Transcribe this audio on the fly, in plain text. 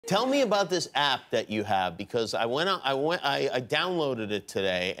Tell me about this app that you have, because I downloaded it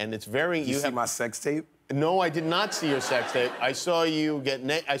today, and it's very. Did you see my sex tape? No, I did not see your sex tape. I saw you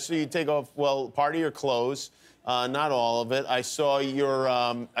I saw you take off, well, part of your clothes, not all of it. I saw your,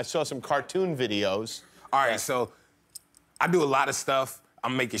 I saw some cartoon videos. All right, so I do a lot of stuff.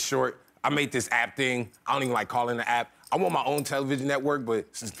 I'm making short. I made this app thing. I don't even like calling it an app. I want my own television network, but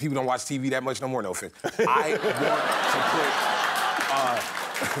since people don't watch TV that much no more, no offense. I want to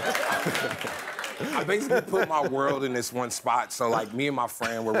put... I basically put my world in this one spot. So, like, me and my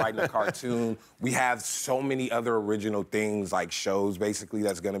friend, we're writing a cartoon. We have so many other original things, like shows, basically,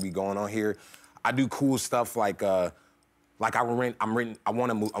 that's gonna be going on here. I do cool stuff like I want to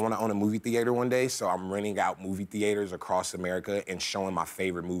own a movie theater one day, so I'm renting out movie theaters across America and showing my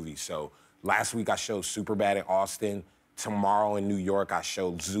favorite movies. So last week I showed Superbad in Austin. Tomorrow in New York I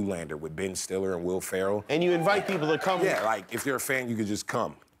showed Zoolander with Ben Stiller and Will Ferrell. And you invite people to come? Yeah, like if you're a fan, you could just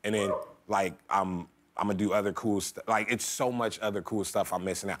come. And then like I'm gonna do other cool stuff. Like it's so much other cool stuff I'm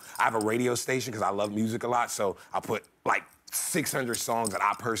missing out. I have a radio station because I love music a lot, so I put like 600 songs that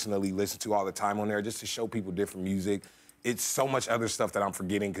I personally listen to all the time on there just to show people different music. It's so much other stuff that I'm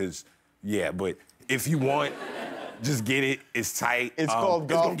forgetting because, yeah, but if you want, just get it. It's tight. It's called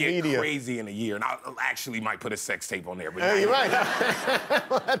Golf Media. It's gonna get crazy in a year, and I actually might put a sex tape on there. But you're right.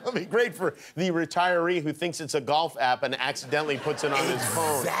 Well, that'll be great for the retiree who thinks it's a golf app and accidentally puts it on his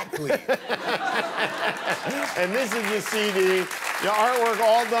phone. Exactly. And this is the CD. Your artwork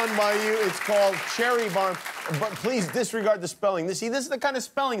all done by you. It's called Cherry Bomb. But please disregard the spelling. This is the kind of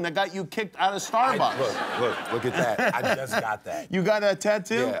spelling that got you kicked out of Starbucks. Look at that. I just got that. You got a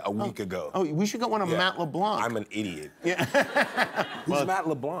tattoo? Yeah, a week ago. Oh, we should get one of Matt LeBlanc. I'm an idiot. Yeah. Who's Matt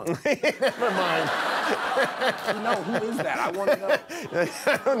LeBlanc? Never mind. No, who is that? I want to know.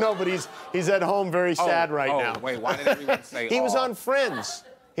 I don't know, but he's at home very sad right now. Wait, why did everyone say He was on Friends.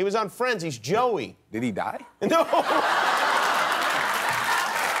 He was on Friends. He's Joey. Did he die? No.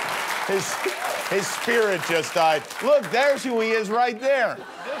 His spirit just died. Look, there's who he is right there.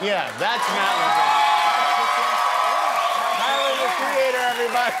 Yeah, that's Matt LeBlanc. Tyler, the creator,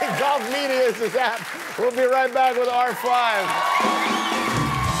 everybody. Golf Media is his app. We'll be right back with R5.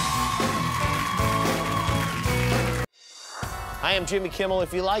 I am Jimmy Kimmel.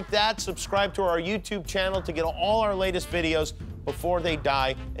 If you like that, subscribe to our YouTube channel to get all our latest videos before they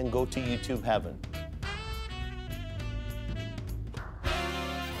die and go to YouTube heaven.